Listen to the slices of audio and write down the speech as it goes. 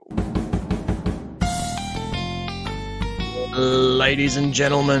Ladies and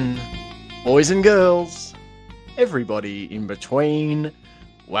gentlemen, boys and girls, everybody in between,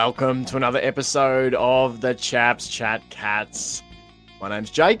 welcome to another episode of the Chaps Chat Cats. My name's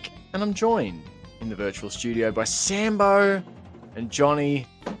Jake, and I'm joined in the virtual studio by Sambo and Johnny.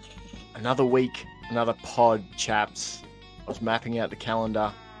 Another week, another pod, chaps. I was mapping out the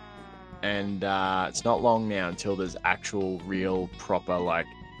calendar, and it's not long now until there's actual, real, proper,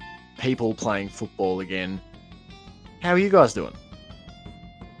 people playing football again. How are you guys doing?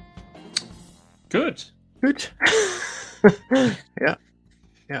 Good. Yeah,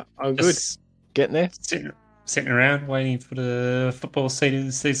 I'm good. Getting there? Sitting around waiting for the football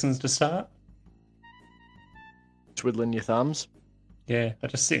seasons to start. Twiddling your thumbs? Yeah, I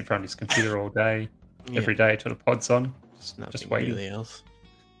just sit in front of this computer all day, every day till the pod's on. Just waiting. Really else.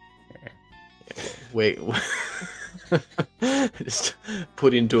 Yeah. Wait, just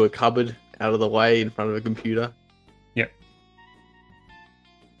put into a cupboard out of the way in front of a computer. Yep.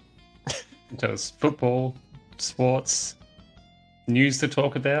 There's football, sports, news to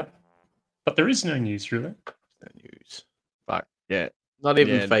talk about, but there is no news really. No news. Fuck, yeah. Not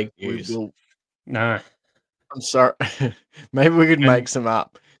even fake news. No. I'm sorry. Maybe we could make some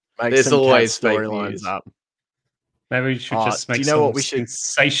up. There's some always cat fake storylines news. up. Maybe we should just make some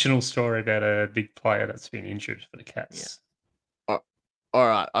sensational story about a big player that's been injured for the Cats. Yeah. All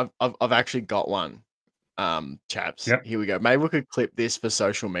right, I've actually got one. Chaps. Yep. Here we go. Maybe we could clip this for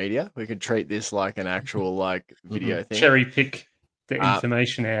social media. We could treat this like an actual video thing. Cherry pick the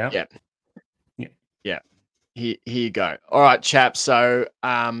information out. Yeah. Here you go. All right, chaps. So,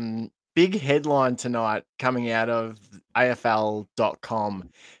 big headline tonight coming out of AFL.com.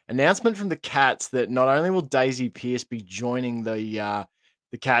 Announcement from the Cats that not only will Daisy Pearce be joining the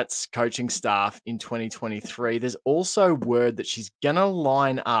Cats coaching staff in 2023, there's also word that she's going to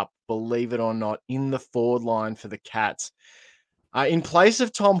line up, believe it or not, in the forward line for the Cats. In place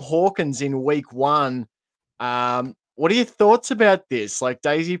of Tom Hawkins in week one, what are your thoughts about this?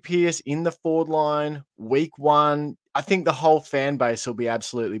 Daisy Pearce in the forward line, week one. I think the whole fan base will be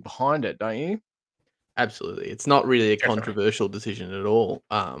absolutely behind it, don't you? Absolutely. It's not really a controversial decision at all.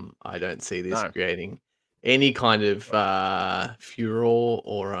 I don't see this creating any kind of furor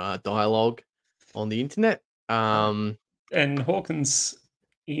or dialogue on the internet. And Hawkins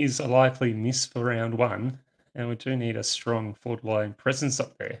is a likely miss for round one, and we do need a strong forward line presence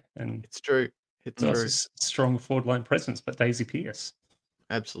up there. And it's true. It's true. Strong forward line presence, but Daisy Pearce.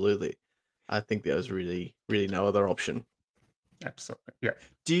 Absolutely. I think there was really, really no other option. Absolutely. Yeah.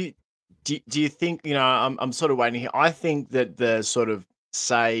 Do you think, I'm sort of waiting here. I think that the sort of,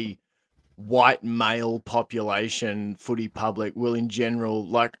 say, white male population footy public will in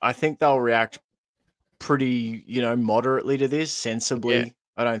general, I think they'll react pretty, moderately to this, sensibly. Yeah.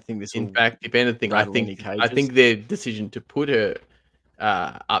 I don't think this will. In fact, if anything, I think their decision to put her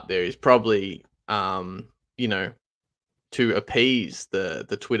up there is probably, to appease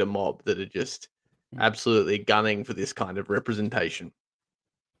the Twitter mob that are just absolutely gunning for this kind of representation.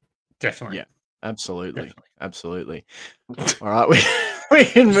 Definitely. Yeah, absolutely. Absolutely. All right, we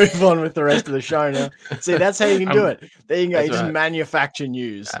can move on with the rest of the show now. See, that's how you can do it. There you go. You just manufacture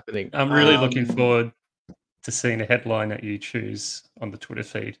news. Happening. I'm really looking forward to seeing a headline that you choose on the Twitter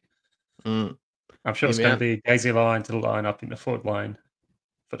feed. I'm sure it's going to be a Daisy line to line up in the forward line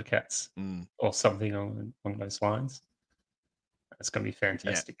for the Cats or something along those lines. It's going to be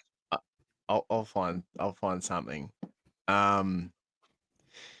fantastic. Yeah. I'll find something.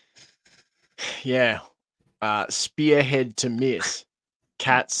 Spearhead to miss.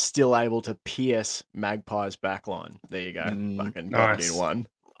 Cats still able to pierce Magpie's backline. There you go. Fucking nice. Got one.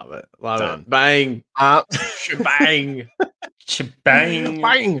 Love it. Love it. Bang. Shebang. Shebang.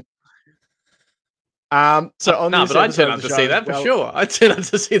 Bang. So on but I'd turn up to see that for sure. I'd turn up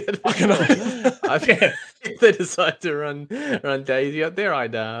to see that for sure. If they decide to run Daisy up there,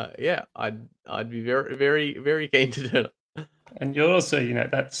 I'd be very, very, very keen to turn up. And you're also,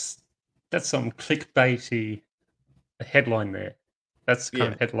 that's some clickbaity headline there. That's the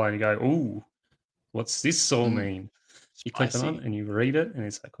kind of headline you go, ooh, what's this all mean? You click on it and you read it, and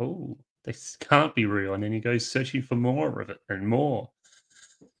it's like, oh, this can't be real. And then you go searching for more of it and more.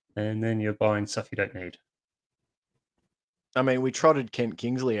 And then you're buying stuff you don't need. I mean, we trotted Kent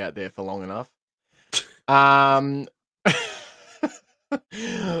Kingsley out there for long enough. All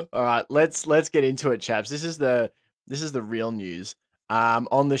right, let's get into it, chaps. This is the real news.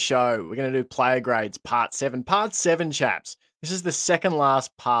 On the show, we're going to do player grades part 7. Part 7, chaps. This is the second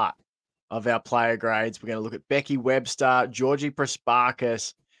last part of our player grades. We're going to look at Becky Webster, Georgie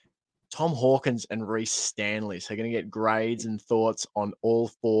Prasparkas, Tom Hawkins, and Reece Stanley. So going to get grades and thoughts on all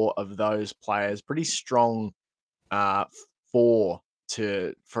 4 of those players. Pretty strong 4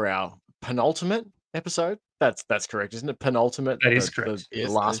 for our penultimate episode. That's correct, isn't it? Penultimate. That is correct. The Yes,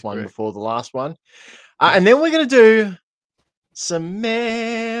 that last is one correct. before the last one. And then we're gonna do some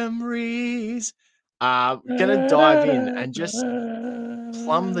memories. Gonna dive in and just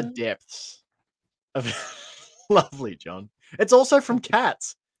plumb the depths of lovely, John. It's also from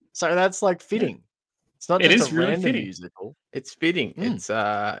Cats, so that's like fitting. It's not It just is a really random fitting. musical. It's fitting. It's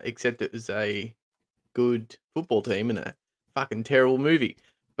except it was a good football team and a fucking terrible movie.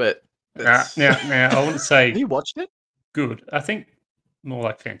 But Now, I wouldn't say Have you watched it? good. I think more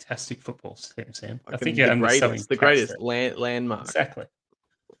like fantastic football team, Sam. I think the you're underselling the Cats greatest there. landmark. Exactly.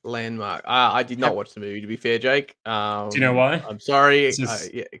 Landmark. I did not watch the movie, to be fair, Jake. Do you know why? I'm sorry. Because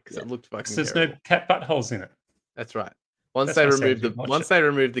Because it looked fucking there's terrible. no cat buttholes in it. That's right. Once That's they why Sam removed didn't watch once it. they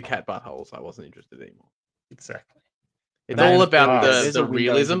removed the cat buttholes, I wasn't interested anymore. Exactly. It's And all then about there's the a window into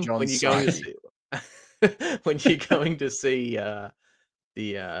realism when John's you're going to psyche. see when you're going to see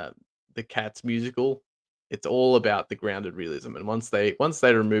the Cats musical. It's all about the grounded realism, and once they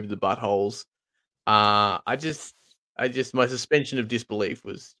removed the buttholes, I just my suspension of disbelief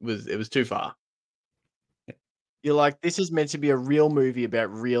was too far. You're like, this is meant to be a real movie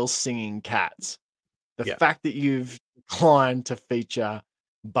about real singing cats. The fact that you've declined to feature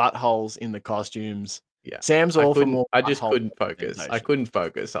buttholes in the costumes. Yeah, Sam's all for more. I just couldn't focus. I couldn't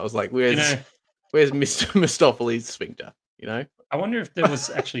focus. I was like, where's Mr. Mistopheles' sphincter? You know. I wonder if there was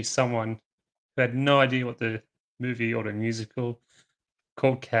actually someone who had no idea what the movie or the musical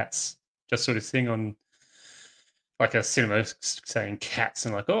called Cats just sort of thing on like a cinema saying Cats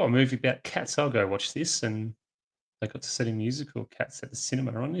and like, oh, a movie about cats. I'll go watch this. And they got to see a musical Cats at the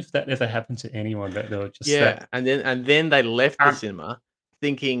cinema. I wonder if that ever happened to anyone that they were just and then they left the cinema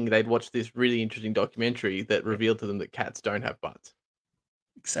thinking they'd watched this really interesting documentary that revealed to them that cats don't have butts.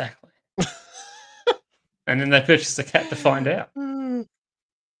 Exactly. And then they purchased a cat to find out.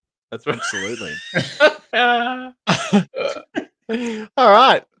 That's right. Absolutely. All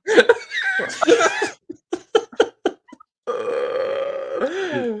right.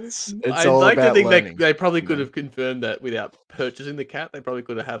 It's all like about to think learning, they probably could have confirmed that without purchasing the cat. They probably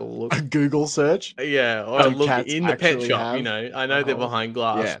could have had a look. A Google search. Yeah, or a look cats in the pet actually shop. You have know, I know they're buttholes. behind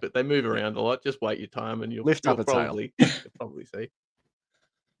glass, Yeah. but they move around a lot. Just wait your time, and you'll Lift up a tail. probably you'll probably see.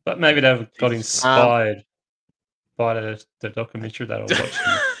 But maybe they got Jesus. inspired by the documentary they were watching.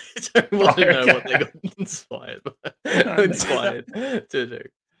 I don't want to know what they got inspired to do.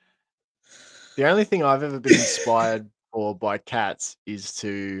 The only thing I've ever been inspired for by cats is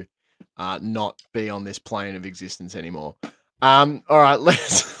to not be on this plane of existence anymore. All right,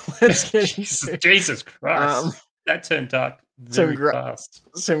 let's get into Jesus Christ. That turned dark very fast.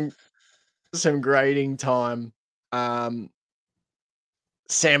 Some grading time.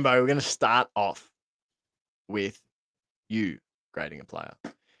 Sambo, we're going to start off with you grading a player.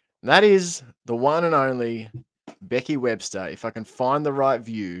 And that is the one and only Becky Webster. If I can find the right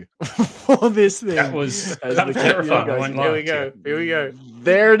view for this thing. That was terrifying. Here we go.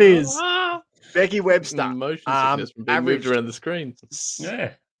 There it is. Becky Webster. Motion sickness from being moved around the screen.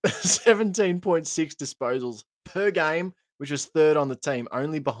 Yeah. 17.6 disposals per game, which was third on the team,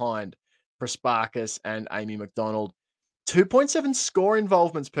 only behind Prasparkas and Amy McDonald. 2.7 score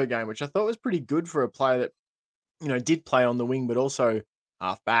involvements per game, which I thought was pretty good for a player that, you know, did play on the wing, but also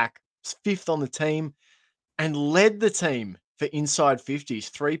half back. Was fifth on the team and led the team for inside 50s,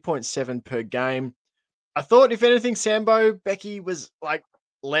 3.7 per game. I thought, if anything, Sambo, Becky was like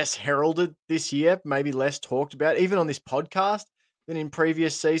less heralded this year, maybe less talked about, even on this podcast than in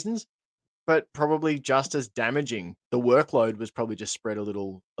previous seasons, but probably just as damaging. The workload was probably just spread a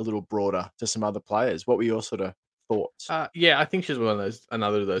little broader to some other players. What were your sort of thoughts? Yeah, I think she's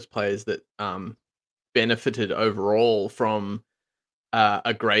another of those players that benefited overall from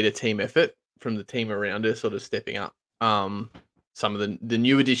a greater team effort from the team around her, sort of stepping up. Some of the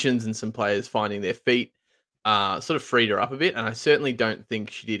new additions and some players finding their feet sort of freed her up a bit. And I certainly don't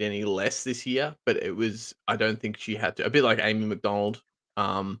think she did any less this year, but I don't think she had to, a bit like Amy McDonald,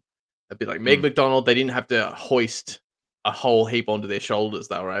 a bit like Meg McDonald, they didn't have to hoist a whole heap onto their shoulders.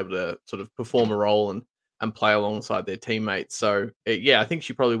 They were able to sort of perform a role and play alongside their teammates. So yeah, I think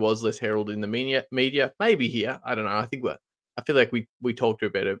she probably was less heralded in the media, maybe here. I don't know. I feel like we talked to her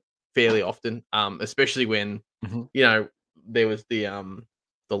about it fairly often, especially when, you know, there was the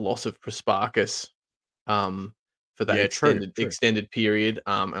loss of Prasparkas for that extended period.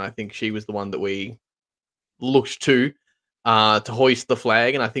 And I think she was the one that we looked to hoist the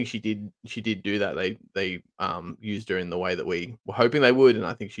flag. And I think she did do that. They used her in the way that we were hoping they would. And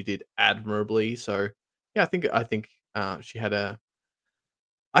I think she did admirably. So yeah, I think she had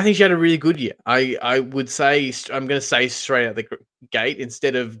I think she had a really good year. I would say I'm going to say straight out the gate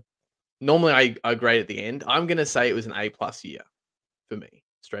instead of normally I grade at the end. I'm going to say it was an A+ year for me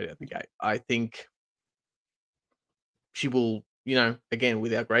straight out the gate. I think she will, again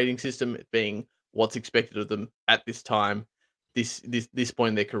with our grading system it being what's expected of them at this time, this point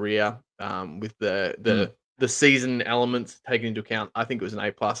in their career, with the season elements taken into account. I think it was an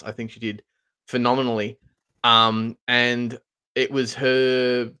A+. I think she did phenomenally, and it was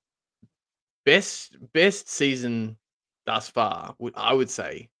her best season thus far. I would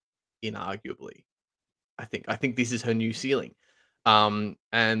say, inarguably. I think this is her new ceiling. And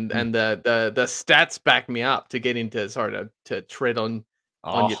the stats back me up to get into. Sorry to tread on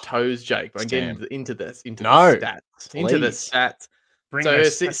your toes, Jake, but I'm getting into the stats. Bring So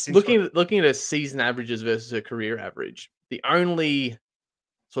those stats looking at her season averages versus her career average, the only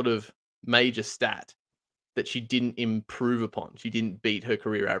sort of major stat that she didn't improve upon, she didn't beat her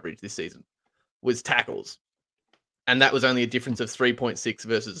career average this season, was tackles. And that was only a difference of 3.6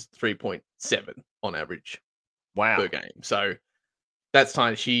 versus 3.7 on average per game. So that's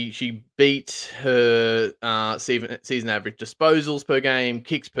tiny. She beat her season average disposals per game,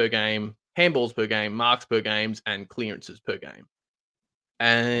 kicks per game, handballs per game, marks per games, and clearances per game.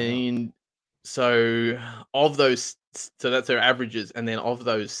 And so of those, so that's her averages. And then of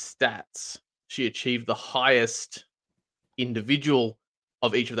those stats, she achieved the highest individual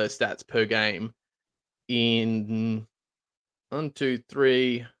of each of those stats per game in 1, 2,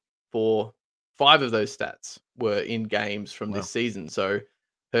 3, 4, 5 of those stats were in games from this season. So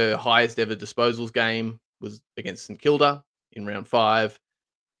her highest ever disposals game was against St Kilda in round 5.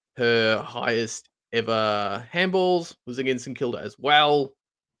 Her highest ever handballs was against St Kilda as well.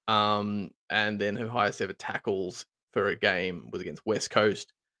 And then her highest ever tackles for a game was against West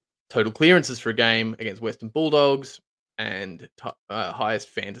Coast. Total clearances for a game against Western Bulldogs, and highest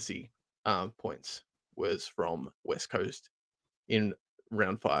fantasy points was from West Coast in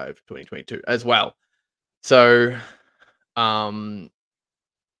round 5, 2022 as well. So,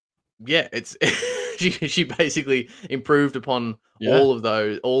 it's she basically improved upon all of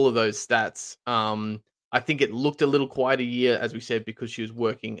those stats. I think it looked a little quieter year, as we said, because she was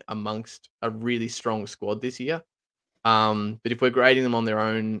working amongst a really strong squad this year. But if we're grading them on their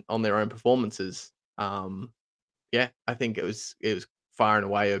own performances, I think it was far and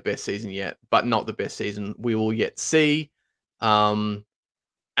away her best season yet, but not the best season we will yet see.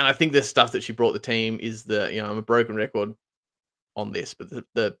 And I think the stuff that she brought the team is I'm a broken record on this, but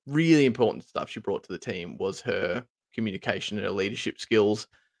the really important stuff she brought to the team was her communication and her leadership skills,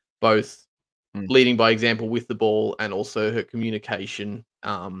 both leading by example with the ball and also her communication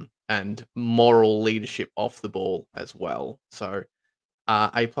and moral leadership off the ball as well. So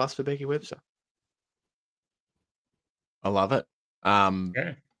A+ for Becky Webster. I love it.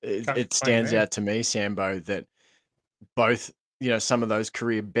 It stands out to me, Sambo, that both, some of those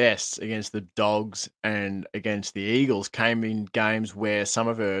career bests against the Dogs and against the Eagles came in games where some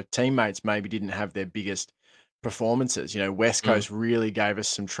of her teammates maybe didn't have their biggest performances. West Coast really gave us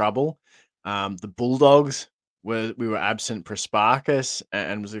some trouble. The Bulldogs we were absent Prasparkas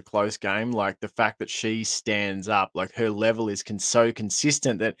and was a close game. Like the fact that she stands up, like her level is so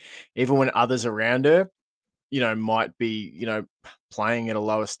consistent that even when others around her, might be, playing at a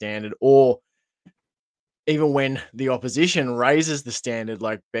lower standard, or even when the opposition raises the standard,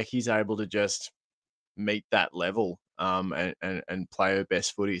 like Becky's able to just meet that level and play her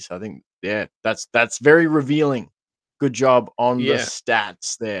best footy. So I think, that's very revealing. Good job on the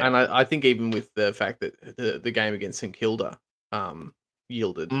stats there. And I think even with the fact that the game against St Kilda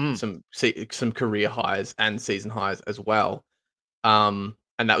yielded some career highs and season highs as well.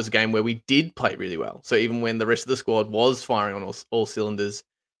 And that was a game where we did play really well. So even when the rest of the squad was firing on all cylinders,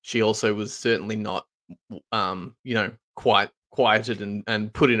 she also was certainly not, quite quieted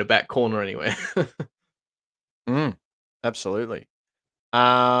and put in a back corner anywhere. Absolutely.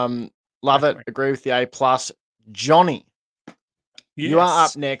 Love it. Agree with the A+. Johnny, you are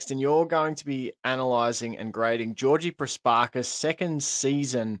up next, and you're going to be analysing and grading Georgie Prasparkas' second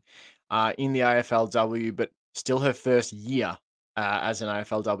season in the AFLW, but still her first year as an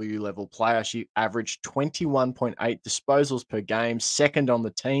AFLW level player. She averaged 21.8 disposals per game, second on the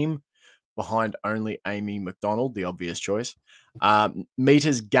team, behind only Amy McDonald, the obvious choice.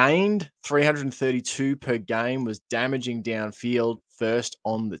 Meters gained, 332 per game, was damaging downfield, first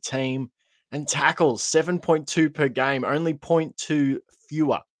on the team. And tackles, 7.2 per game, only 0.2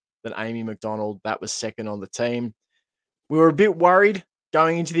 fewer than Amy McDonald. That was second on the team. We were a bit worried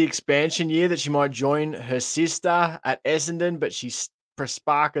going into the expansion year that she might join her sister at Essendon, but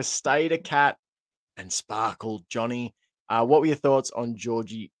Prasparkas stayed a Cat and sparkled, Johnny. What were your thoughts on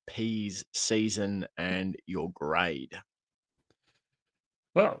Georgie P's season and your grade?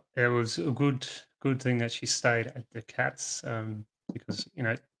 Well, it was a good thing that she stayed at the Cats, because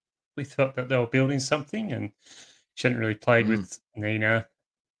we thought that they were building something, and she hadn't really played with Nina,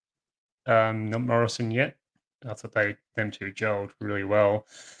 not Morrison yet. I thought them two gelled really well,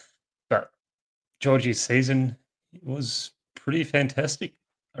 but Georgie's season was pretty fantastic.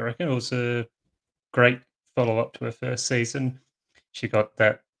 I reckon it was a great follow up to her first season. She got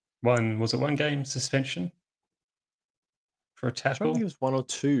that one game suspension for a I don't think tackle. it was 1 or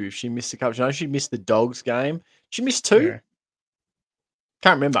 2. She missed a couple. I know she missed the Dogs game. She missed 2? Yeah.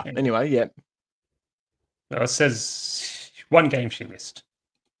 Can't remember. Yeah. Anyway, yeah. Well, it says 1 game she missed.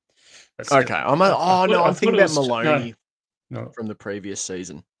 Okay. I'm thinking about Maloney from the previous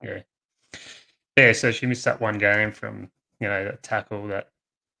season. Yeah. Yeah, so she missed that 1 game from, that tackle that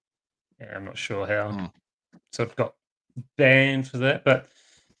I'm not sure how sort of got banned for that, but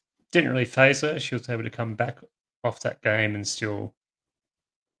didn't really phase her. She was able to come back off that game and still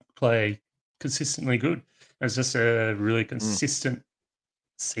play consistently good. It was just a really consistent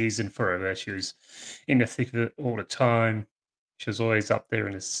season for her where she was in the thick of it all the time. She was always up there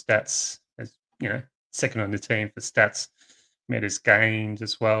in the stats, as second on the team for stats, meters gained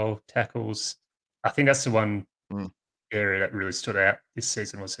as well, tackles. I think that's the one area that really stood out this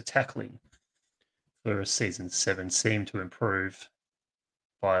season was her tackling. For season 7 seemed to improve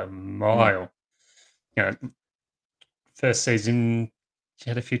by a mile. First season she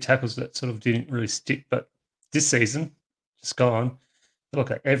had a few tackles that sort of didn't really stick, but this season, just gone,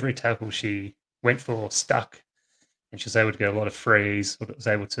 look at every tackle she went for stuck, and she was able to get a lot of frees, or was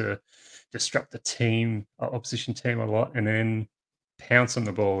able to disrupt the team, opposition team a lot, and then pounce on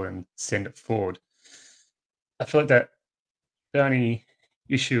the ball and send it forward. I feel like that the only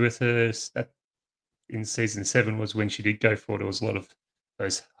issue with her in season 7 was when she did go forward, there was a lot of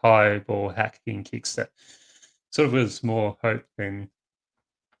those high ball hacking kicks that sort of was more hope than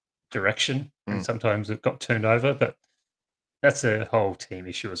direction, and sometimes it got turned over. But that's a whole team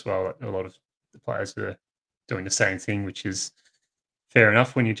issue as well. A lot of the players were doing the same thing, which is fair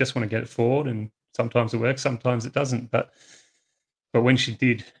enough when you just want to get it forward, and sometimes it works, sometimes it doesn't. But when she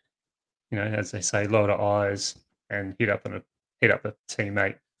did, as they say, lower the eyes and hit up a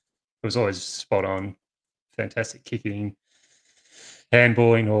teammate, it was always spot on. Fantastic kicking,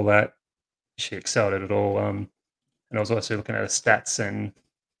 handballing, all that. She excelled at it all. And I was also looking at her stats, and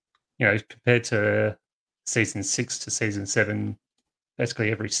compared to season 6 to season 7,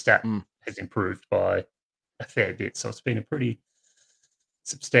 basically every stat has improved by a fair bit. So it's been a pretty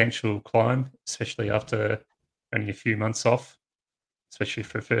substantial climb, especially after only a few months off, especially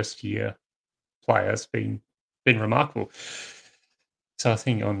for first year players. Been remarkable. So I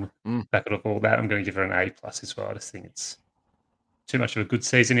think on back of all that, I'm going to give her an A+ as well. I just think it's too much of a good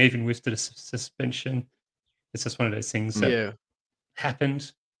season, even with the suspension. It's just one of those things that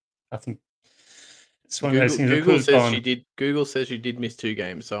happened. I think it's one of those things. Google says she did miss 2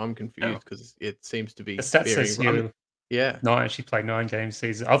 games, so I'm confused because it seems to be the stat says she played 9 games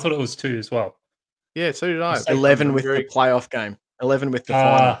season. I thought it was 2 as well. Yeah, so did I. 11 with the playoff game. 11 with the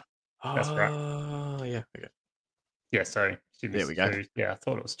final. That's right. Oh, yeah. Okay. Yeah, sorry. There we go. 2. Yeah, I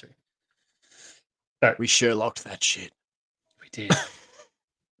thought it was 2. But we Sherlocked that shit. We did.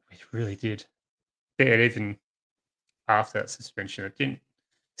 We really did. Yeah, even after that suspension, it didn't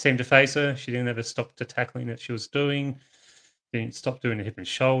seem to phase her. She didn't ever stop the tackling that she was doing. Didn't stop doing the hip and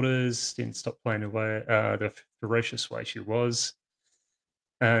shoulders. Didn't stop playing away the ferocious way she was.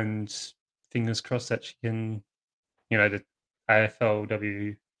 And fingers crossed that she can, the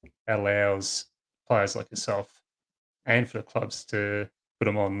AFLW allows players like yourself and for the clubs to put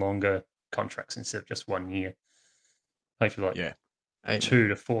them on longer contracts instead of just 1 year. Hopefully, 2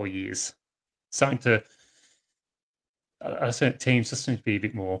 to 4 years. Something to. I think teams just need to be a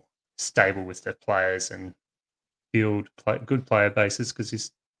bit more stable with their players and build good player bases, because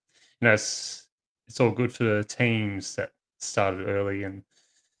it's all good for the teams that started early and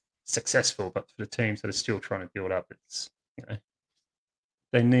successful, but for the teams that are still trying to build up, it's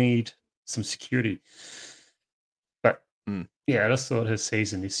they need some security. But I just thought her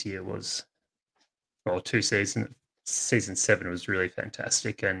season this year was, well, season 7 was really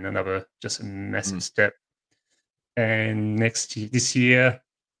fantastic, and another just a massive step. And this year,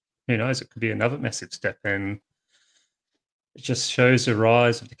 who knows? It could be another massive step, and it just shows the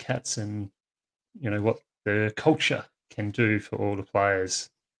rise of the Cats and what the culture can do for all the players.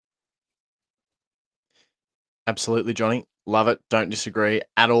 Absolutely, Johnny. Love it. Don't disagree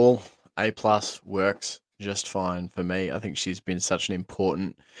at all. A+ works just fine for me. I think she's been such an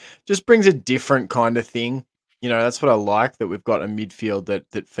important, just brings a different kind of thing that's what I like, that we've got a midfield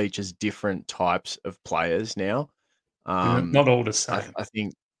that features different types of players now. Not all the same. I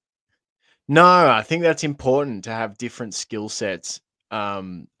think no, I think that's important to have different skill sets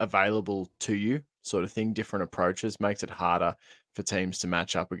available to you, sort of thing. Different approaches makes it harder for teams to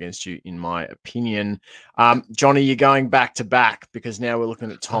match up against you, in my opinion. Johnny, you're going back to back because now we're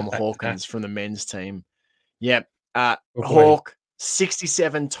looking at Tom Hawkins from the men's team. Yep. Hawk,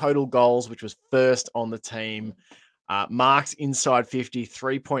 67 total goals, which was first on the team. Marks inside 50,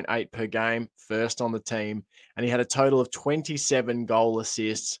 3.8 per game, first on the team. And he had a total of 27 goal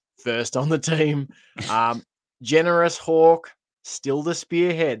assists, first on the team. Generous Hawk, still the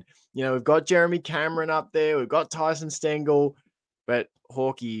spearhead. We've got Jeremy Cameron up there. We've got Tyson Stengel. But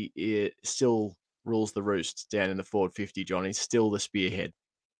Hawkey still rules the roost down in the forward 50, Johnny. Still the spearhead.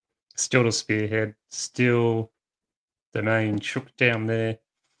 Still the spearhead. Still the main chook down there.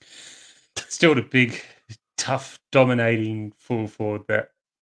 Still the big, tough, dominating full forward that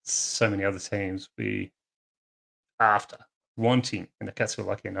so many other teams be after, wanting, and the Cats were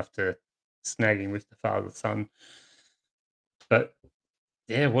lucky enough to snag him with the father-son. But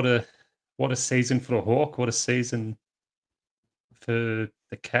yeah, what a season for the Hawk! What a season for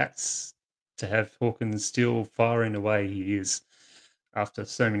the Cats to have Hawkins still firing away he is after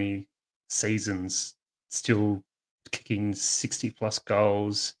so many seasons, still kicking 60 plus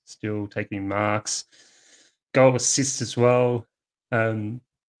goals, still taking marks, goal assists as well. It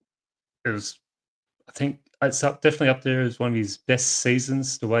was, I think, it's definitely up there as one of his best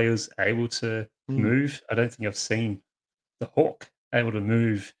seasons. The way he was able to move, I don't think I've seen the Hawk able to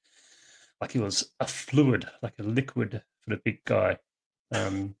move like he was a fluid, like a liquid for the big guy.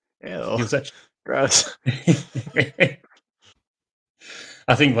 He was actually gross.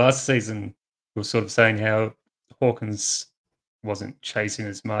 I think last season we were sort of saying how Hawkins wasn't chasing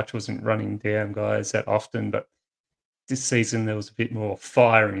as much, wasn't running down guys that often, but this season there was a bit more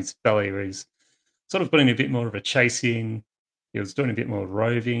fire in his belly where he's sort of putting a bit more of a chase in. He was doing a bit more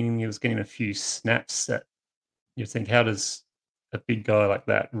roving. He was getting a few snaps that you think, how does a big guy like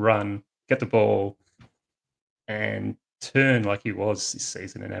that run, get the ball, and turn like he was this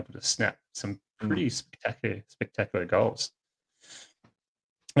season and able to snap some pretty spectacular goals.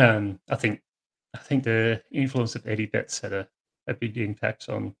 I think the influence of Eddie Betts had a big impact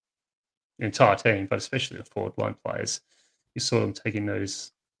on the entire team, but especially the forward line players. You saw them taking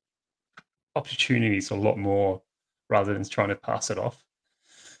those opportunities a lot more rather than trying to pass it off.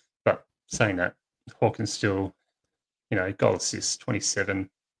 But saying that, Hawkins still, goal assists 27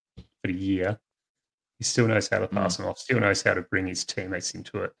 for the year. He still knows how to pass them off, still knows how to bring his teammates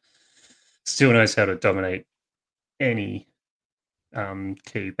into it, still knows how to dominate any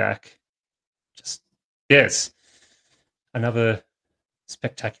key back. Just, yes, another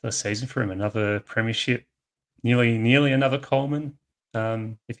spectacular season for him, another premiership, nearly another Coleman.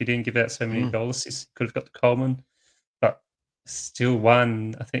 If he didn't give out so many goal assists, he could have got the Coleman, but still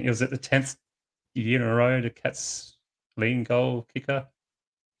won. I think it was at the 10th year in a row the Cats leading goal kicker,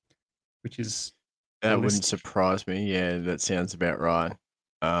 which is that wouldn't surprise me. Yeah, that sounds about right.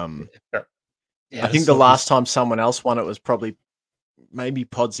 Yeah, I think the last time someone else won it was probably maybe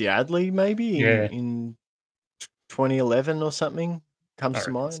Podsy Adley, maybe in 2011 or something comes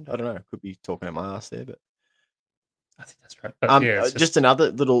to mind. I don't know. Could be talking at my ass there, but I think that's right. But just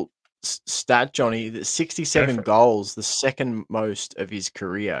another little stat, Johnny. The 67 goals, the second most of his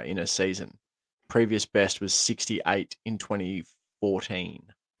career in a season. Previous best was 68 in 2014.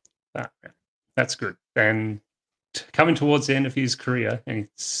 That's good. And coming towards the end of his career, and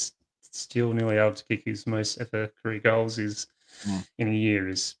he's still nearly able to kick his most ever career goals in a year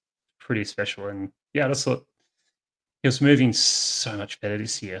is pretty special. And yeah, I just thought he was moving so much better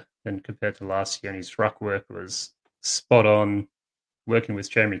this year than compared to last year. And his ruck work was spot on. Working with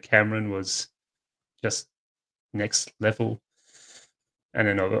Jeremy Cameron was just next level. And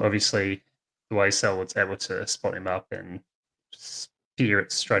then obviously the way Selwood's able to spot him up and spear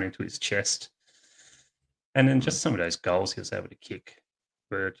it straight into his chest. And then just some of those goals he was able to kick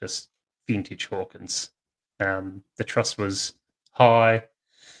were just vintage Hawkins. The trust was high.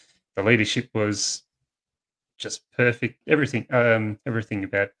 The leadership was just perfect. Everything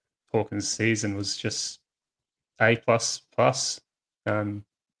about Hawkins' season was just A++.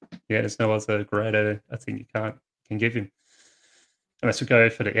 There's no other grade I think you can give him. Unless we go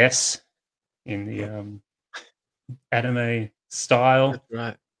for the S in the anime style. That's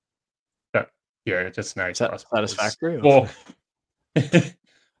right. But yeah, just no. Satisfactory.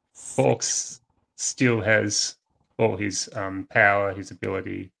 Hawks still has all his power, his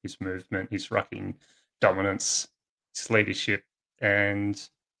ability, his movement, his rucking dominance, his leadership, and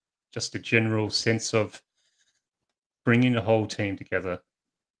just a general sense of bringing the whole team together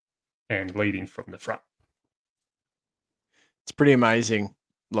and leading from the front. It's pretty amazing,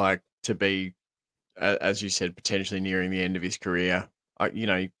 like, to be, as you said, potentially nearing the end of his career.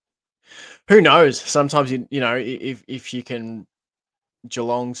 Who knows? Sometimes if you can.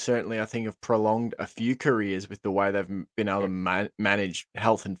 Geelong certainly, I think, have prolonged a few careers with the way they've been able to manage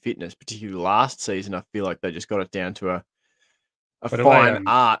health and fitness, particularly last season. I feel like they just got it down to a fine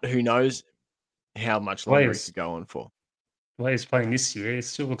art. Who knows how much longer he could go on for. The way he's playing this year, it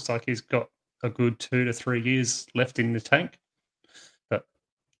still looks like he's got a good 2 to 3 years left in the tank. But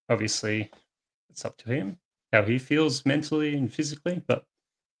obviously, it's up to him, how he feels mentally and physically. But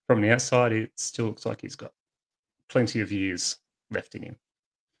from the outside, it still looks like he's got plenty of years left in him.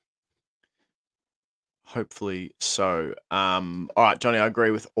 Hopefully so. All right, Johnny, I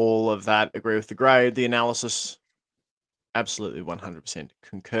agree with all of that. Agree with the grade, the analysis. Absolutely 100%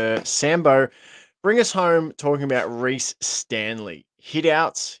 concur. Sambo, bring us home talking about Reece Stanley.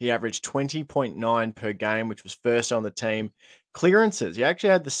 Hitouts, he averaged 20.9 per game, which was first on the team. Clearances, he actually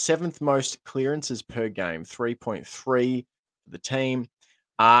had the 7th most clearances per game, 3.3 for the team.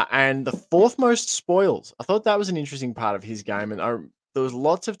 And the 4th most spoils. I thought that was an interesting part of his game. And there was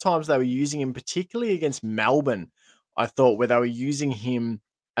lots of times they were using him, particularly against Melbourne, I thought, where they were using him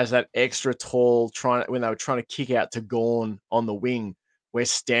as that extra tall, when they were trying to kick out to Gawn on the wing, where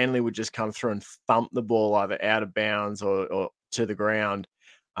Stanley would just come through and thump the ball either out of bounds or to the ground.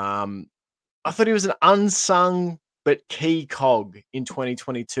 I thought he was an unsung but key cog in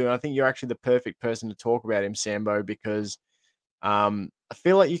 2022. And I think you're actually the perfect person to talk about him, Sambo, because I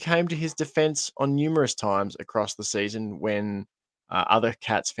feel like you came to his defense on numerous times across the season when other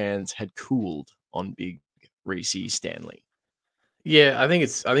Cats fans had cooled on big Reece Stanley. Yeah, I think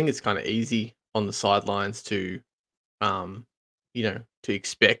it's kind of easy on the sidelines to, to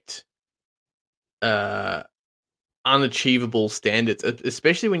expect unachievable standards,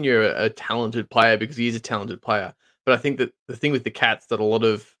 especially when you're a talented player, because he is a talented player. But I think that the thing with the Cats that a lot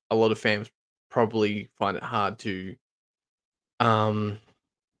of fans probably find it hard to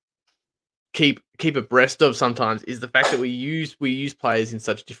keep abreast of sometimes is the fact that we use players in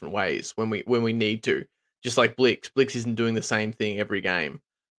such different ways when we need to. Just like Blix. Blix isn't doing the same thing every game.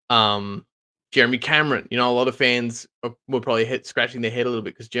 Jeremy Cameron, a lot of fans were probably scratching their head a little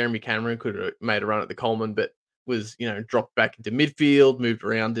bit because Jeremy Cameron could have made a run at the Coleman, but was, dropped back into midfield, moved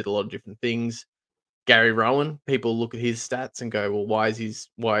around, did a lot of different things. Gary Rowan, people look at his stats and go, well, why is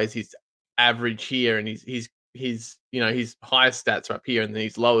his average here and his highest stats are up here and then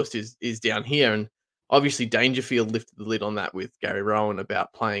his lowest is down here. And obviously Dangerfield lifted the lid on that with Gary Rowan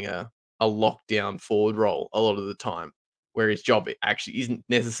about playing a lockdown forward role a lot of the time, where his job actually isn't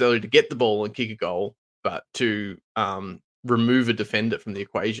necessarily to get the ball and kick a goal, but to remove a defender from the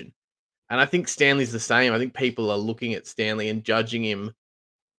equation. And I think Stanley's the same. I think people are looking at Stanley and judging him,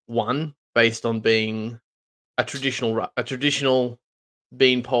 one, based on being a traditional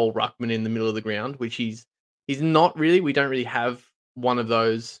beanpole ruckman in the middle of the ground, which he's not really. We don't really have one of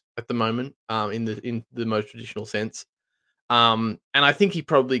those at the moment in the most traditional sense. And I think he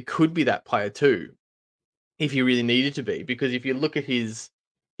probably could be that player too, if he really needed to be, because if you look at his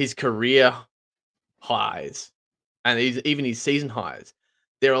career highs and even his season highs,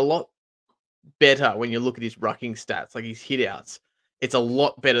 they're a lot better when you look at his rucking stats, like his hitouts. It's a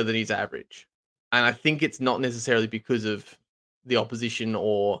lot better than his average. And I think it's not necessarily because of the opposition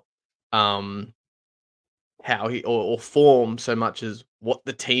or how he or form so much as what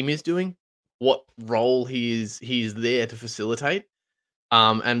the team is doing, what role he is there to facilitate.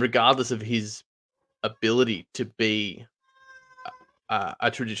 And regardless of his ability to be a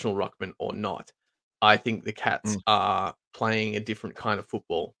traditional ruckman or not, I think the Cats are playing a different kind of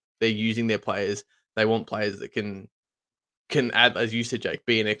football. They're using their players. They want players that can add, as you said, Jake,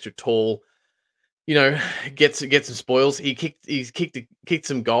 be an extra tall, get some spoils. He's kicked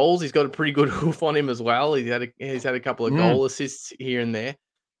some goals. He's got a pretty good hoof on him as well. He's had a couple of goal assists here and there.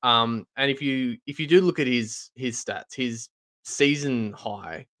 And if you do look at his stats, his season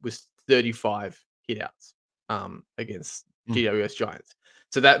high was 35 hitouts against GWS Giants.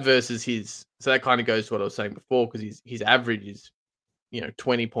 So that versus that kind of goes to what I was saying before, because his average is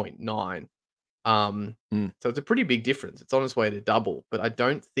 20.9. So it's a pretty big difference. It's on its way to double, but I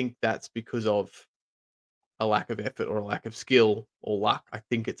don't think that's because of a lack of effort or a lack of skill or luck. I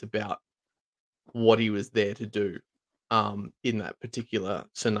think it's about what he was there to do in that particular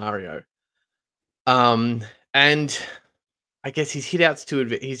scenario. And I guess his hit out to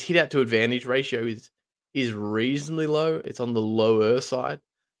advantage ratio is reasonably low. It's on the lower side.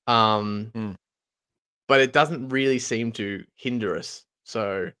 But it doesn't really seem to hinder us.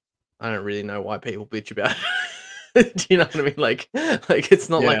 So I don't really know why people bitch about it. Do you know what I mean? Like it's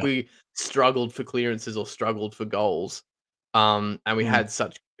not like we struggled for clearances or struggled for goals. And we had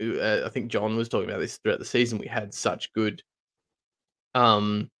such. I think John was talking about this throughout the season. We had such good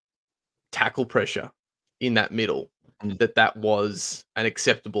tackle pressure in that middle that was an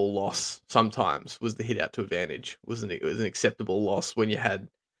acceptable loss. Sometimes was the hit out to advantage. It was an acceptable loss when you had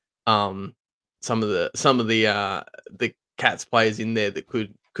some of the Cats players in there that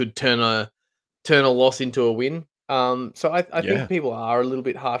could turn a loss into a win. So I think people are a little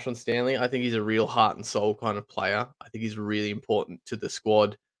bit harsh on Stanley. I think he's a real heart and soul kind of player. I think he's really important to the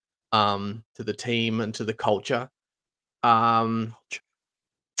squad, to the team, and to the culture.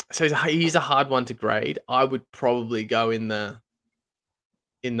 So he's a hard one to grade. I would probably go in the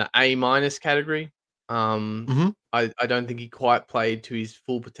A- category. I don't think he quite played to his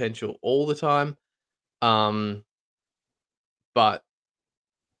full potential all the time. But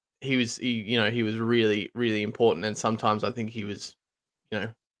he was really, really important, and sometimes I think he was,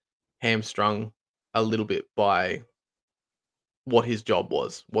 hamstrung a little bit by what his job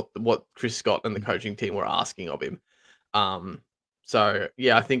was, what Chris Scott and the coaching team were asking of him. So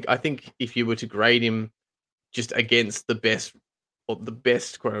yeah, I think if you were to grade him just against the best, or the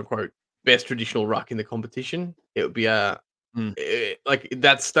best, quote unquote, best traditional ruck in the competition, it would be like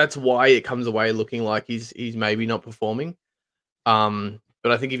that's why it comes away looking like he's maybe not performing.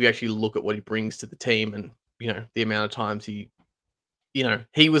 But I think if you actually look at what he brings to the team, and the amount of times he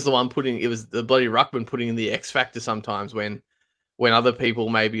was the one it was the bloody ruckman putting in the X factor sometimes when other people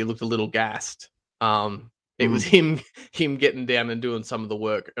maybe looked a little gassed. It was him getting down and doing some of the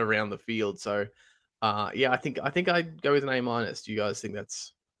work around the field. So yeah, I think I'd go with an A-. Do you guys think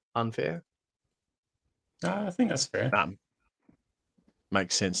that's unfair? I think that's fair.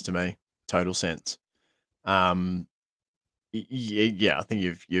 Makes sense to me. Total sense. Yeah, I think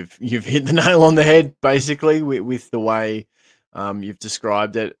you've hit the nail on the head basically with the way you've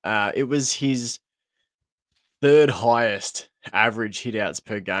described it. It was his third highest average hitouts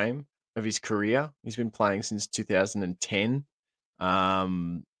per game of his career. He's been playing since 2010.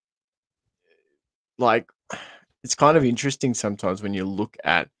 Like, it's kind of interesting sometimes when you look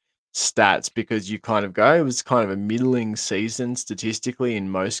at stats, because you kind of go, it was kind of a middling season statistically in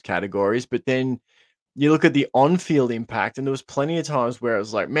most categories, but then you look at the on-field impact, and there was plenty of times where it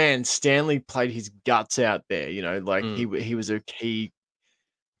was like, man, Stanley played his guts out there. Like he was a key.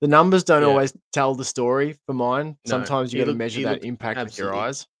 The numbers don't always tell the story for mine. No, Sometimes you got to measure that impact with your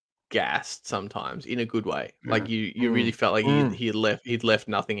eyes. Gassed sometimes in a good way. Like you really felt like he'd left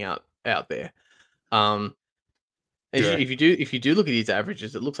nothing out there. If you do look at his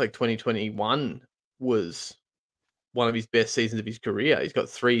averages, it looks like 2021 was one of his best seasons of his career. He's got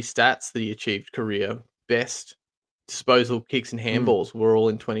 3 stats that he achieved career best. Disposal kicks and handballs were all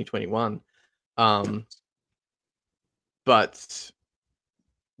in 2021. But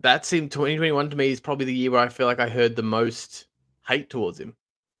that's in 2021 to me is probably the year where I feel like I heard the most hate towards him.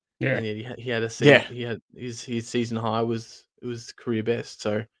 Yeah, and yet he had he had his season high was career best.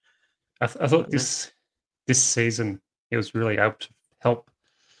 So I thought this season he was really able to help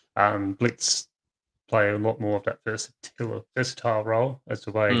Blitz play a lot more of that versatile role, as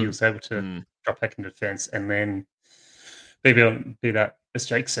the way he was able to drop back into defense, and then be that, as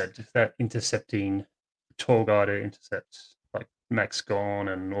Jake said, that intercepting tall guy to intercept like Max Gorn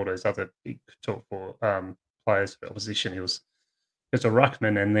and all those other big tall players for opposition. He was a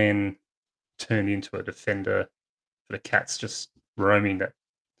ruckman and then turned into a defender for the Cats, just roaming that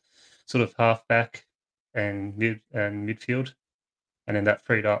sort of halfback and midfield, and then that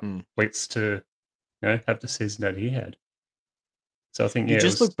freed up Blitz to have the season that he had. So I think you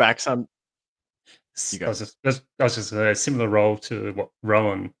just look back some. I was just a similar role to what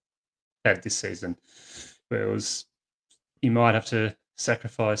Rowan had this season, where it was you might have to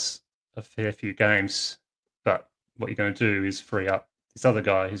sacrifice a fair few games, but what you're going to do is free up this other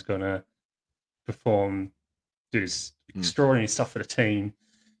guy who's going to perform, do this extraordinary stuff for the team,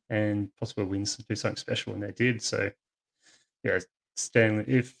 and possibly do something special, and they did. So yeah, Stanley,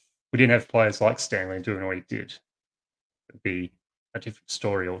 if we didn't have players like Stanley doing what he did, it'd be a different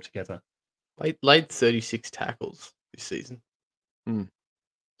story altogether. Laid 36 tackles this season. It's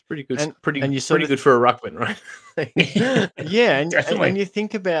pretty good. And pretty pretty good for a ruckman, right? Yeah, Definitely. and you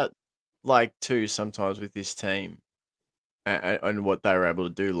think about like too sometimes with this team and what they were able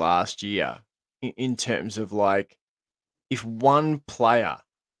to do last year in terms of like, if one player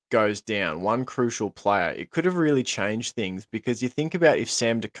goes down, one crucial player, it could have really changed things, because you think about if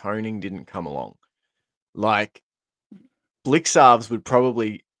Sam de Koning didn't come along, like Blixarves would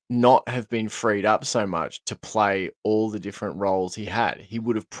probably not have been freed up so much to play all the different roles he had. He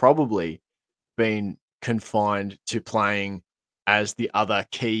would have probably been confined to playing as the other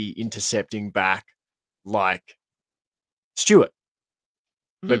key intercepting back like Stewart.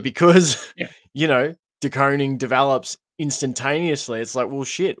 But because, you know, De Koning develops instantaneously, it's like, well,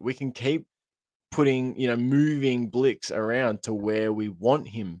 shit, we can keep putting, you know, moving Blix around to where we want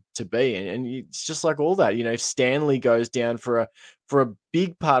him to be. And it's just like all that, you know, if Stanley goes down for a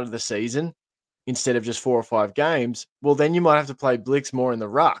big part of the season instead of just 4 or 5 games, well, then you might have to play Blix more in the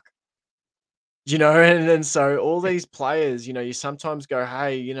ruck. You know, and so all these players, you know, you sometimes go,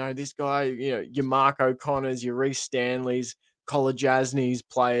 hey, you know, this guy, you know, your Mark O'Connors, your Reece Stanleys, Kolodjasny's,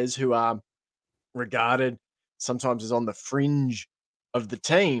 players who are regarded sometimes as on the fringe of the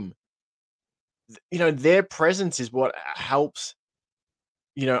team. You know, their presence is what helps,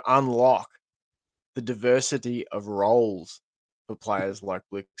 you know, unlock the diversity of roles for players like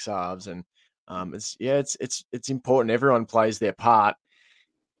Blixarves. And it's important. Everyone plays their part.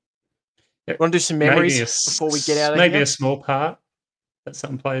 Want to do some memories before we get out of here? Maybe a small part that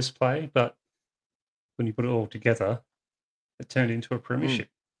some players play, but when you put it all together, it turned into a premiership.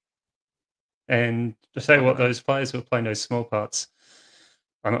 And to say what those players who are playing those small parts,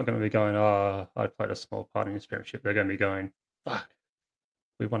 I'm not going to be going, oh, I played a small part in this premiership. They're going to be going, fuck,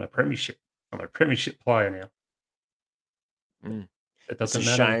 we won a premiership. I'm a premiership player now. It doesn't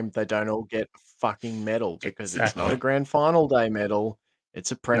matter. It's a shame they don't all get a fucking medal because it's not a grand final day medal.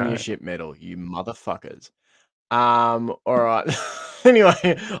 It's a premiership medal, you motherfuckers. All right.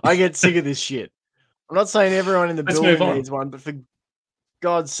 Anyway, I get sick of this shit. I'm not saying everyone in the building needs one, but for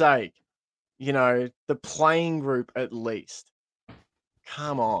God's sake, you know, the playing group at least.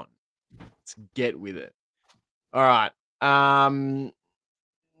 Come on. Let's get with it. All right.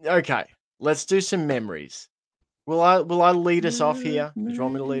 Okay. Let's do some memories. Will I lead us off here? Do you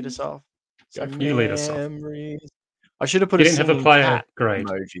want me to lead us off? You lead us off. I should have put a singing cat grade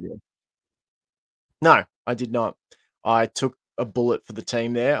emoji there. No, I did not. I took a bullet for the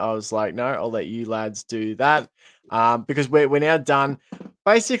team there. I was like, no, I'll let you lads do that because we're now done.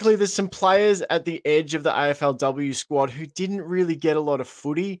 Basically, there's some players at the edge of the AFLW squad who didn't really get a lot of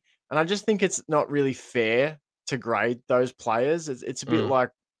footy, and I just think it's not really fair to grade those players. It's a bit like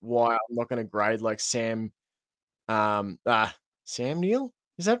why I'm not going to grade like Sam Neill.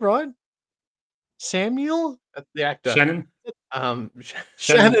 Is that right? Samuel? That's the actor. Shannon.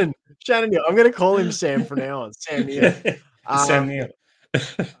 Shannon Neill. I'm going to call him Sam from now on. Sam Neill. Sam Neill.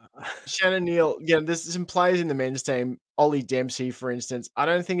 Shannon Neill. Yeah, there's some players in the men's team. Ollie Dempsey, for instance. I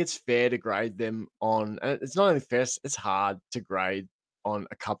don't think it's fair to grade them on. It's not only fair; it's hard to grade on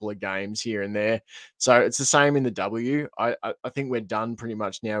a couple of games here and there. So it's the same in the W. I think we're done pretty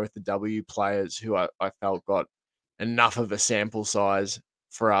much now with the W players who I felt got enough of a sample size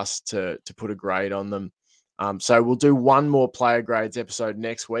for us to put a grade on them. So we'll do one more player grades episode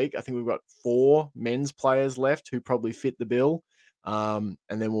next week. I think we've got 4 men's players left who probably fit the bill. And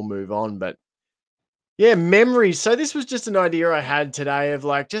then we'll move on. But yeah, memories. So this was just an idea I had today of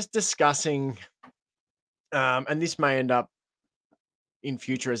like just discussing, and this may end up in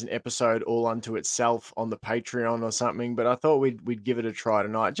future as an episode all unto itself on the Patreon or something, but I thought we'd give it a try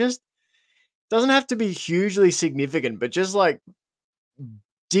tonight. Just doesn't have to be hugely significant, but just like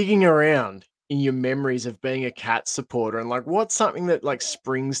digging around in your memories of being a cat supporter and like what's something that like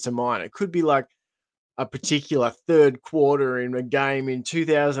springs to mind. It could be like a particular third quarter in a game in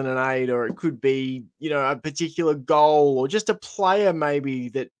 2008, or it could be, you know, a particular goal or just a player maybe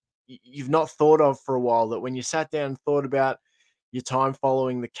that you've not thought of for a while, that when you sat down and thought about your time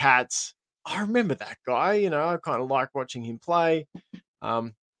following the Cats, I remember that guy, you know, I kind of like watching him play.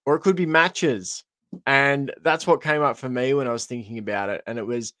 Or it could be matches. And that's what came up for me when I was thinking about it. And it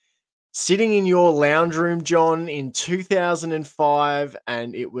was sitting in your lounge room, John, in 2005,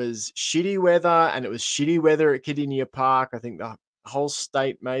 and it was shitty weather, and it was shitty weather at Kardinia Park. I think the whole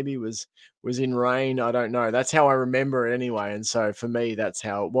state maybe was in rain. I don't know. That's how I remember it anyway. And so for me, that's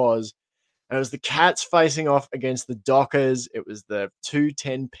how it was. And it was the Cats facing off against the Dockers. It was the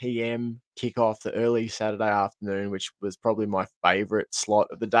 2:10 p.m. kickoff, the early Saturday afternoon, which was probably my favorite slot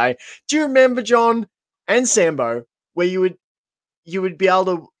of the day. Do you remember, John and Sambo, where you would be able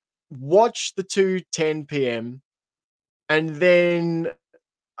to watch the 2:10 p.m. and then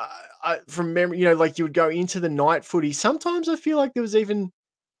from memory, you know, like you would go into the night footy. Sometimes I feel like there was even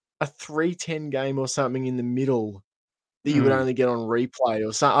a 3:10 game or something in the middle that you would only get on replay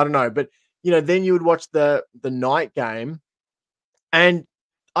or something. I don't know, but you know, then you would watch the night game, and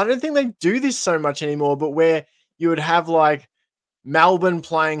I don't think they do this so much anymore, but where you would have like Melbourne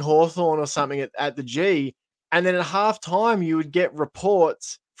playing Hawthorn or something at the G, and then at halftime you would get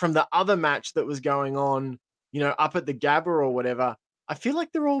reports from the other match that was going on, you know, up at the Gabba or whatever. I feel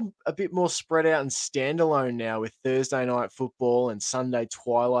like they're all a bit more spread out and standalone now with Thursday night football and Sunday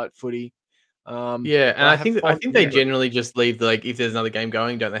twilight footy. Yeah, and I think they generally just leave if there's another game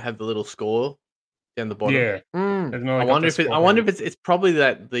going, don't they have the little score down the bottom? Yeah. I wonder if it's probably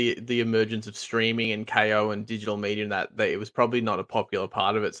that the emergence of streaming and KO and digital media and that it was probably not a popular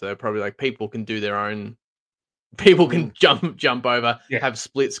part of it. So they're probably like people can do their own. People can jump over, have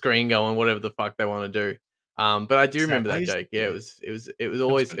split screen going, whatever the fuck they want to do. But I do remember that, Jake. Yeah, it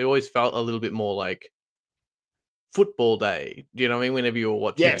always felt a little bit more like football day. Do you know what I mean? Whenever you were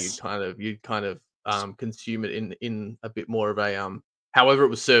watching, you'd kind of consume it in a bit more of a however it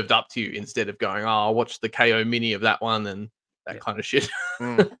was served up to you instead of going, I'll watch the KO mini of that one and that kind of shit.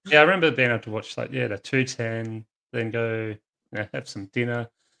 Yeah, I remember being able to watch the 210, then go have some dinner.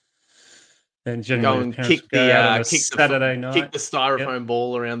 And go and kick the Saturday night, kick the styrofoam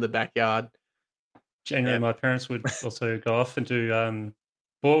ball around the backyard. Generally, my parents would also go off and do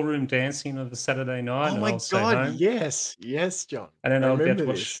ballroom dancing on the Saturday night. Oh my god! Yes, John. And then I would be able to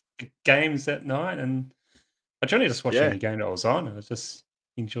watch the games that night, and I generally just watch any game that was on. I was just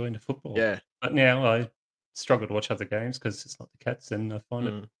enjoying the football. Yeah. But now I struggle to watch other games because it's not the Cats, and I find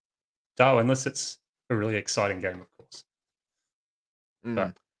it dull unless it's a really exciting game, of course.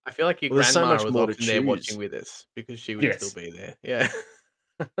 But I feel like your grandma was often there watching with us because she would still be there. Yeah.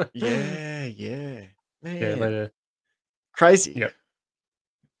 Yeah. Man. Yeah, crazy. Yep.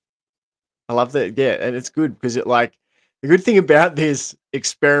 I love that. Yeah, and it's good because the good thing about this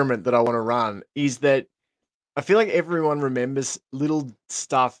experiment that I want to run is that I feel like everyone remembers little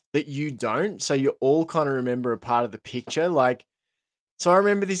stuff that you don't. So you all kind of remember a part of the picture. So I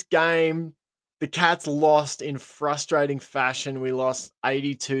remember this game, the Cats lost in frustrating fashion. We lost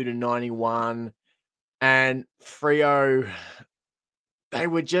 82-91, and Freo, they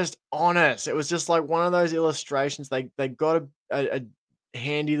were just on us. It was just like one of those illustrations. They got a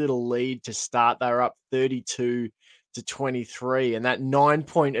handy little lead to start. They were up 32-23, and that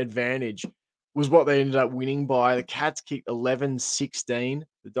 9-point advantage was what they ended up winning by. The Cats kicked 11-16,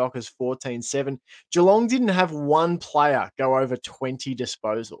 the Dockers 14-7. Geelong didn't have one player go over 20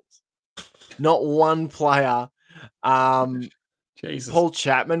 disposals. Not one player. Jesus. Paul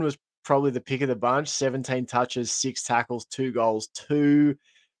Chapman was probably the pick of the bunch. 17 touches, 6 tackles, 2 goals, 2.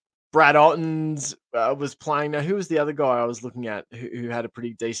 Brad Ottens was playing. Now, who was the other guy I was looking at who had a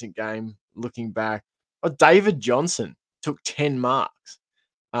pretty decent game looking back? Oh, David Johnson took 10 marks.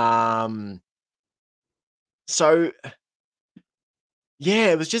 So, yeah,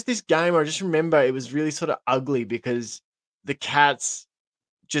 it was just this game. I just remember it was really sort of ugly because the Cats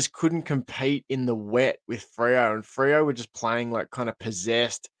just couldn't compete in the wet with Freo, and Freo were just playing kind of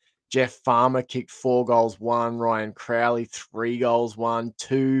possessed. Jeff Farmer kicked 4 goals, 1. Ryan Crowley 3 goals, 1.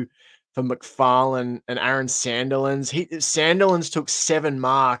 2 for McFarlane and Aaron Sandilands. Sandilands took 7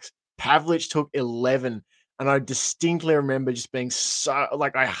 marks. Pavlich took 11. And I distinctly remember just being so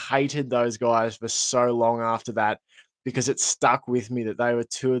I hated those guys for so long after that because it stuck with me that they were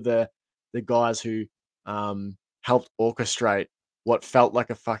 2 of the guys who helped orchestrate what felt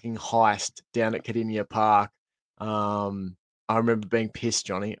like a fucking heist down at Kardinia Park. I remember being pissed,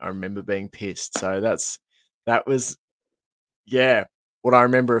 Johnny. I remember being pissed. So that was what I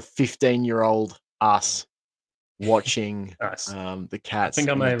remember of 15-year-old us watching the Cats. I think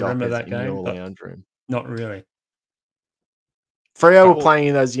I may remember that game, in your lounge room. Not really. Freo were playing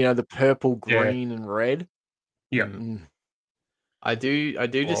in those, the purple, green, and red. Yeah. I do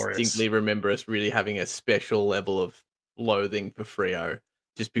distinctly remember us really having a special level of loathing for Freo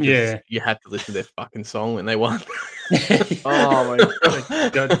just because you had to listen to their fucking song when they won. Oh my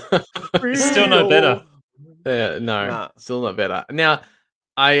god. Still no better. Still not better. Now,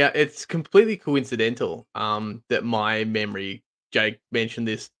 it's completely coincidental that my memory, Jake mentioned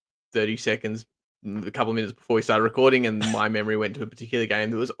this 30 seconds, a couple of minutes before we started recording, and my memory went to a particular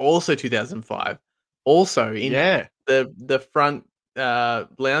game that was also 2005, also in the front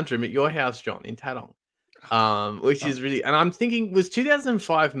lounge room at your house, John, in Tadong. Which is really, and I'm thinking, was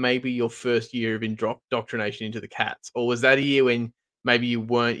 2005 maybe your first year of indoctrination into the Cats, or was that a year when maybe you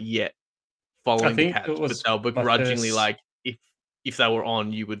weren't yet following the Cats, but they were begrudgingly if they were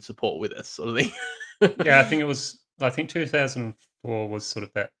on, you would support with us, sort of thing? Yeah, I think 2004 was sort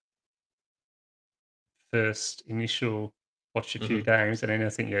of that first initial watch a few games, and then I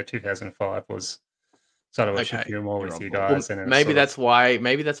think 2005 was started watching a few more with you guys. Well, and maybe that's why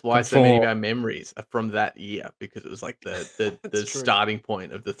so many of our memories are from that year, because it was like the starting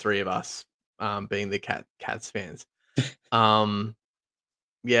point of the three of us being the Cats fans. Yeah,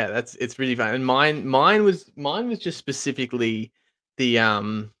 it's really fun. And mine was just specifically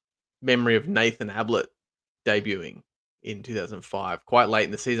the memory of Nathan Ablett debuting in 2005, quite late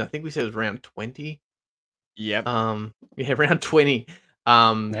in the season. I think we said it was round 20. Yep. Yeah, round 20.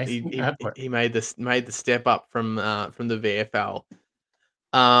 He made the step up from the VFL.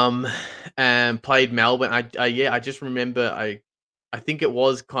 And played Melbourne. I just remember I think it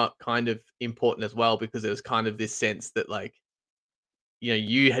was kind of important as well because there was kind of this sense that like, you know,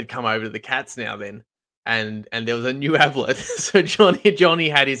 you had come over to the Cats now then, and there was a new ablet. So Johnny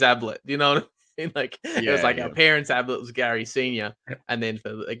had his ablet. You know what I mean? Like it was like our parents' ablet was Gary Senior, and then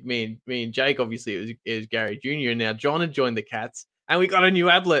for like me and Jake, obviously it was Gary Junior. And now John had joined the Cats, and we got a new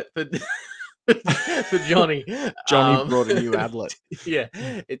ablet for Johnny. Johnny brought a new ablet. Yeah,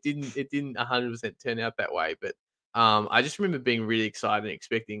 it didn't 100% turn out that way, but I just remember being really excited and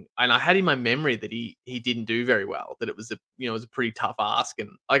expecting, and I had in my memory that he didn't do very well, that it was it was a pretty tough ask, and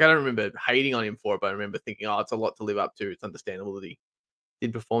like I don't remember hating on him for it, but I remember thinking, oh, it's a lot to live up to. It's understandable that he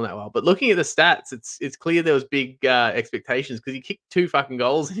didn't perform that well. But looking at the stats, it's clear there was big expectations because he kicked 2 fucking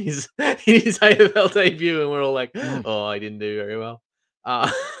goals in his AFL debut, and we're all like, oh, he didn't do very well.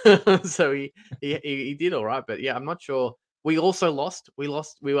 So he did all right, but yeah, I'm not sure. We also lost. We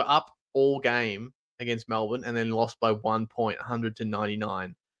were up all game against Melbourne, and then lost by 1 point, 100 to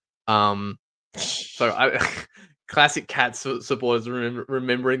 99. So classic Cats supporters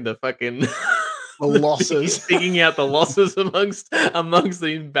remembering the fucking the losses, picking out the losses amongst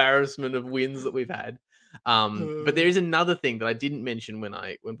the embarrassment of wins that we've had. But there is another thing that I didn't mention when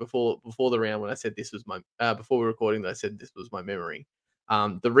before the round, when I said this was my before we were recording, that I said this was my memory.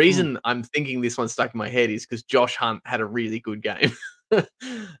 The reason I'm thinking this one stuck in my head is because Josh Hunt had a really good game.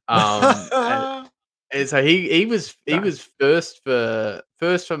 And so he was first for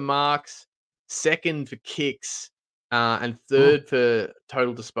marks, second for kicks, and third for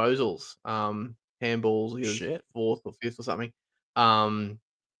total disposals. Handballs, he was fourth or fifth or something.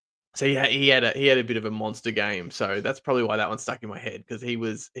 So yeah, he had a bit of a monster game. So that's probably why that one stuck in my head, because he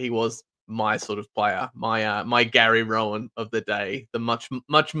was my sort of player, my Gary Rowan of the day, the much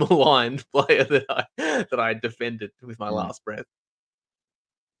maligned player that I defended with my last breath.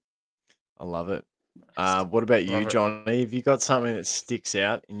 I love it. What about you, Johnny? Have you got something that sticks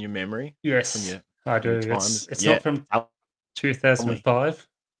out in your memory? Yes, I do. It's not from 2005.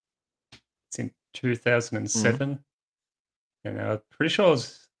 It's in 2007. And I'm pretty sure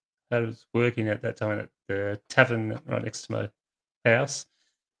I was working at that time at the tavern right next to my house.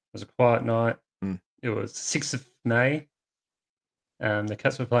 It was a quiet night. It was 6th of May. The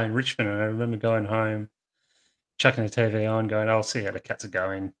Cats were playing Richmond, and I remember going home, chucking the TV on, going, I'll see how the Cats are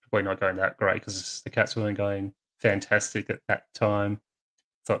going. Probably not going that great because the Cats weren't going fantastic at that time.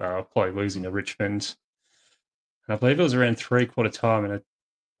 Thought, I'll probably losing to Richmond. And I believe it was around 3/4 time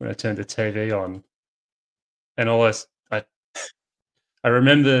when I turned the TV on. And I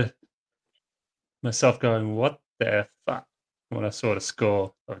remember myself going, what the fuck, when I saw the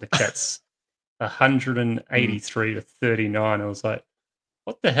score of the Cats, 183 to 39. I was like,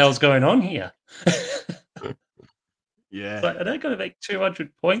 what the hell's going on here? Yeah. Like, are they going to make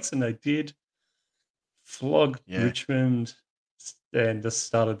 200 points? And they did. Flog Richmond, and just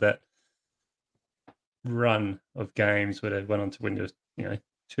started that run of games where they went on to win the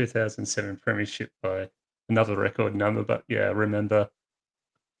 2007 premiership by another record number. But yeah, I remember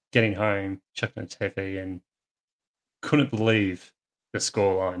getting home, checking the TV, and couldn't believe the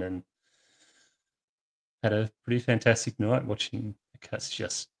scoreline, and had a pretty fantastic night watching the Cats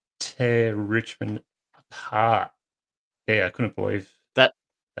just tear Richmond apart. Yeah, I couldn't believe that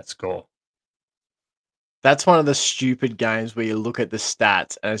score. That's one of the stupid games where you look at the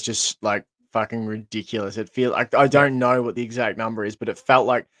stats and it's just like fucking ridiculous. It feels like, I don't know what the exact number is, but it felt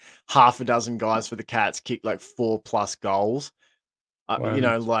like half a dozen guys for the Cats kicked like 4+ goals.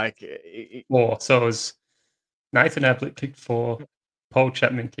 Like 4. So it was Nathan Ablett kicked 4, Paul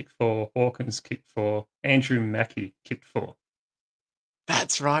Chapman kicked 4, Hawkins kicked 4, Andrew Mackie kicked 4.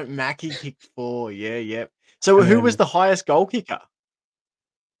 That's right, Mackie kicked 4. Yeah, yep. So who was the highest goal kicker?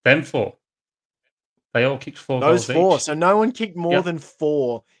 Them 4. They all kicked 4 goals. Those 4. Each. So no one kicked more than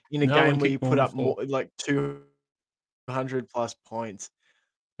 4 in a game where you put up more, like 200+ points.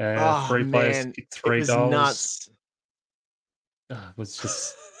 3 players kicked 3 goals. Nuts. It was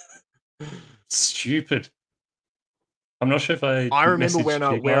just stupid. I'm not sure if I remember where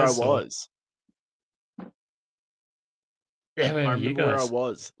I was. Yeah, where I remember where I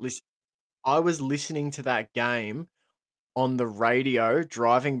was. I was listening to that game on the radio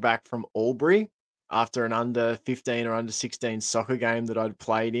driving back from Albury after an under 15 or under 16 soccer game that I'd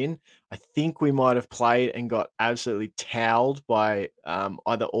played in. I think we might have played and got absolutely towelled by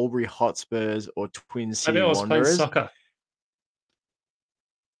either Albury Hotspurs or Twin City Maybe I was Wanderers. playing soccer.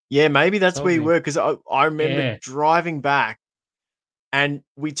 Yeah, maybe that's where you were, because I remember driving back and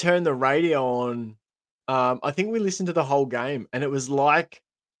we turned the radio on. I think we listened to the whole game, and it was like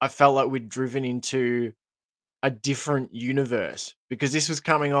I felt like we'd driven into a different universe, because this was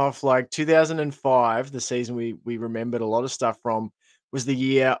coming off like 2005, the season we remembered a lot of stuff from, was the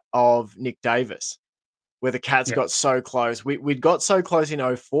year of Nick Davis, where the Cats got so close. We'd got so close in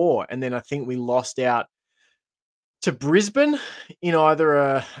 2004, and then I think we lost out to Brisbane in either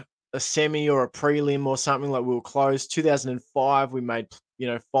a semi or a prelim or something. Like, we were close. 2005, we made,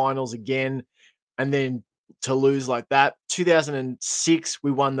 finals again, and then to lose like that. 2006,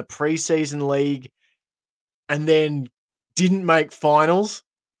 we won the preseason league and then didn't make finals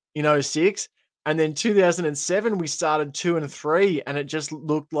in 2006. And then 2007, we started 2 and 3, and it just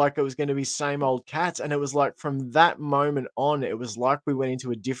looked like it was going to be same old Cats. And it was like, from that moment on, it was like we went into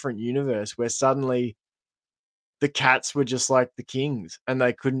a different universe where suddenly the Cats were just like the Kings and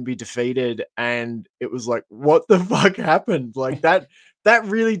they couldn't be defeated. And it was like, what the fuck happened? Like, that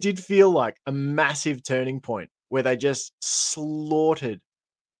really did feel like a massive turning point where they just slaughtered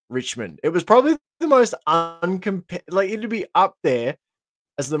Richmond. It was probably the most it'd be up there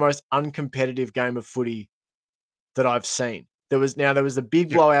as the most uncompetitive game of footy that I've seen. There was a big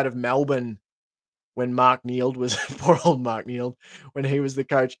blowout of Melbourne when Mark Neild was poor old Mark Neild, when he was the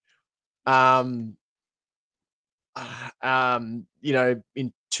coach. In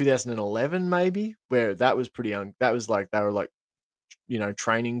 2011 maybe, where that was pretty that was like, they were like,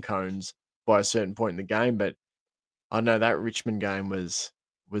 training cones by a certain point in the game. But I know that Richmond game was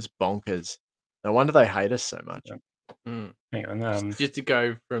bonkers. No wonder they hate us so much. Hang on, just to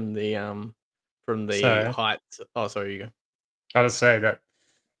go from the heights. Oh, sorry, you go. I'll just say that,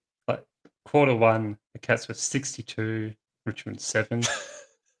 like, quarter one, the Cats were 62, Richmond 7.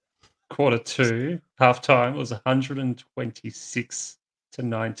 Quarter two, halftime was 126 to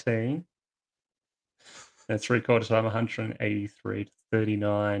 19. And 3/4 time, 183 to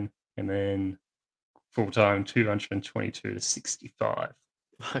 39, and then full time 222 to 65.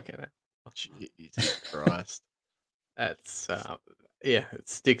 Okay, Jesus Christ. That's it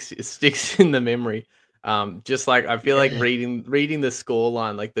sticks in the memory. Just like, I feel like reading the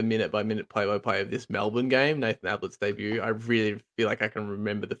scoreline, like the minute by minute play by play of this Melbourne game, Nathan Ablett's debut, I really feel like I can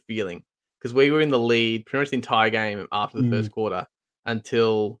remember the feeling, because we were in the lead pretty much the entire game after the first quarter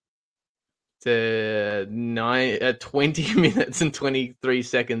until 20 minutes and 23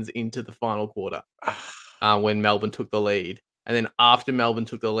 seconds into the final quarter, when Melbourne took the lead. And then after Melbourne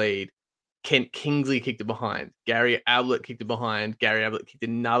took the lead, Kent Kingsley kicked it behind. Gary Ablett kicked it behind. Gary Ablett kicked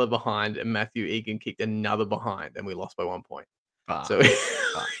another behind, and Matthew Egan kicked another behind, and we lost by 1 point. So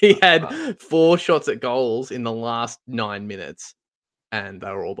he had 4 shots at goals in the last 9 minutes, and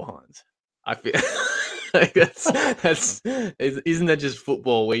they were all behinds. I feel like that's isn't that just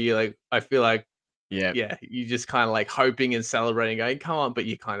football, where you like? I feel like you just kind of like hoping and celebrating, going, come on, but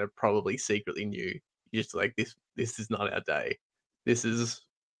you kind of probably secretly knew, you're just like, this is not our day.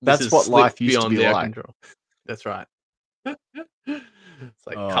 That's what life used to be like. Control. That's right. It's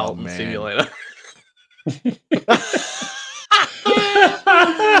like Carlton Simulator.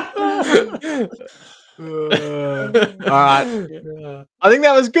 All right. I think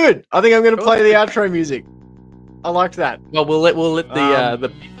that was good. I think I'm going to play the outro music. I liked that. Well, we'll let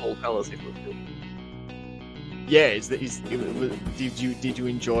the people tell us if it was good. Yeah, did you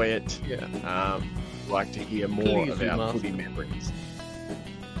enjoy it? Yeah. Like to hear more about footy memories.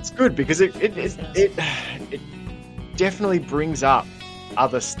 It's good because it definitely brings up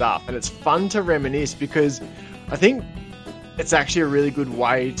other stuff, and it's fun to reminisce, because I think it's actually a really good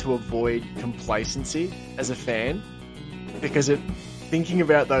way to avoid complacency as a fan, because thinking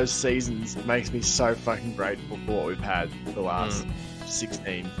about those seasons makes me so fucking grateful for what we've had for the last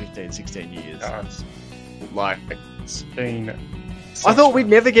 16 years. Like, it's been I thought we'd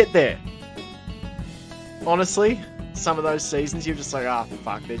never get there. Honestly, some of those seasons you're just like,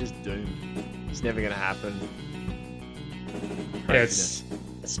 fuck, they're just doomed. It's never going to happen. Yeah, it's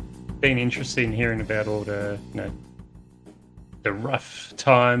been interesting hearing about all the, the rough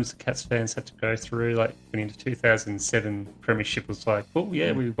times the Cats fans had to go through. Like, when into 2007 premiership was like, oh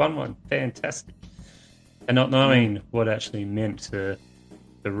yeah, we won one, fantastic, and not knowing what it actually meant to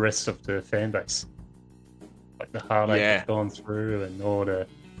the rest of the fan base, like the heartache they've gone through and all the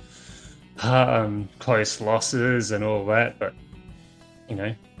close losses and all that. But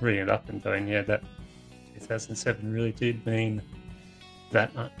reading it up and going, that 2007 really did mean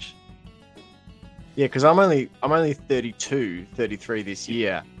that much. Yeah, because I'm only 32, 33 this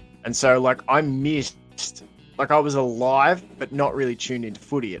year, and so like I missed, like I was alive but not really tuned into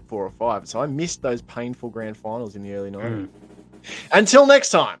footy at 4 or 5, so I missed those painful grand finals in the early 90s. Until next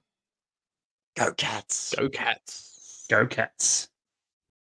time. Go Cats. Go Cats. Go Cats.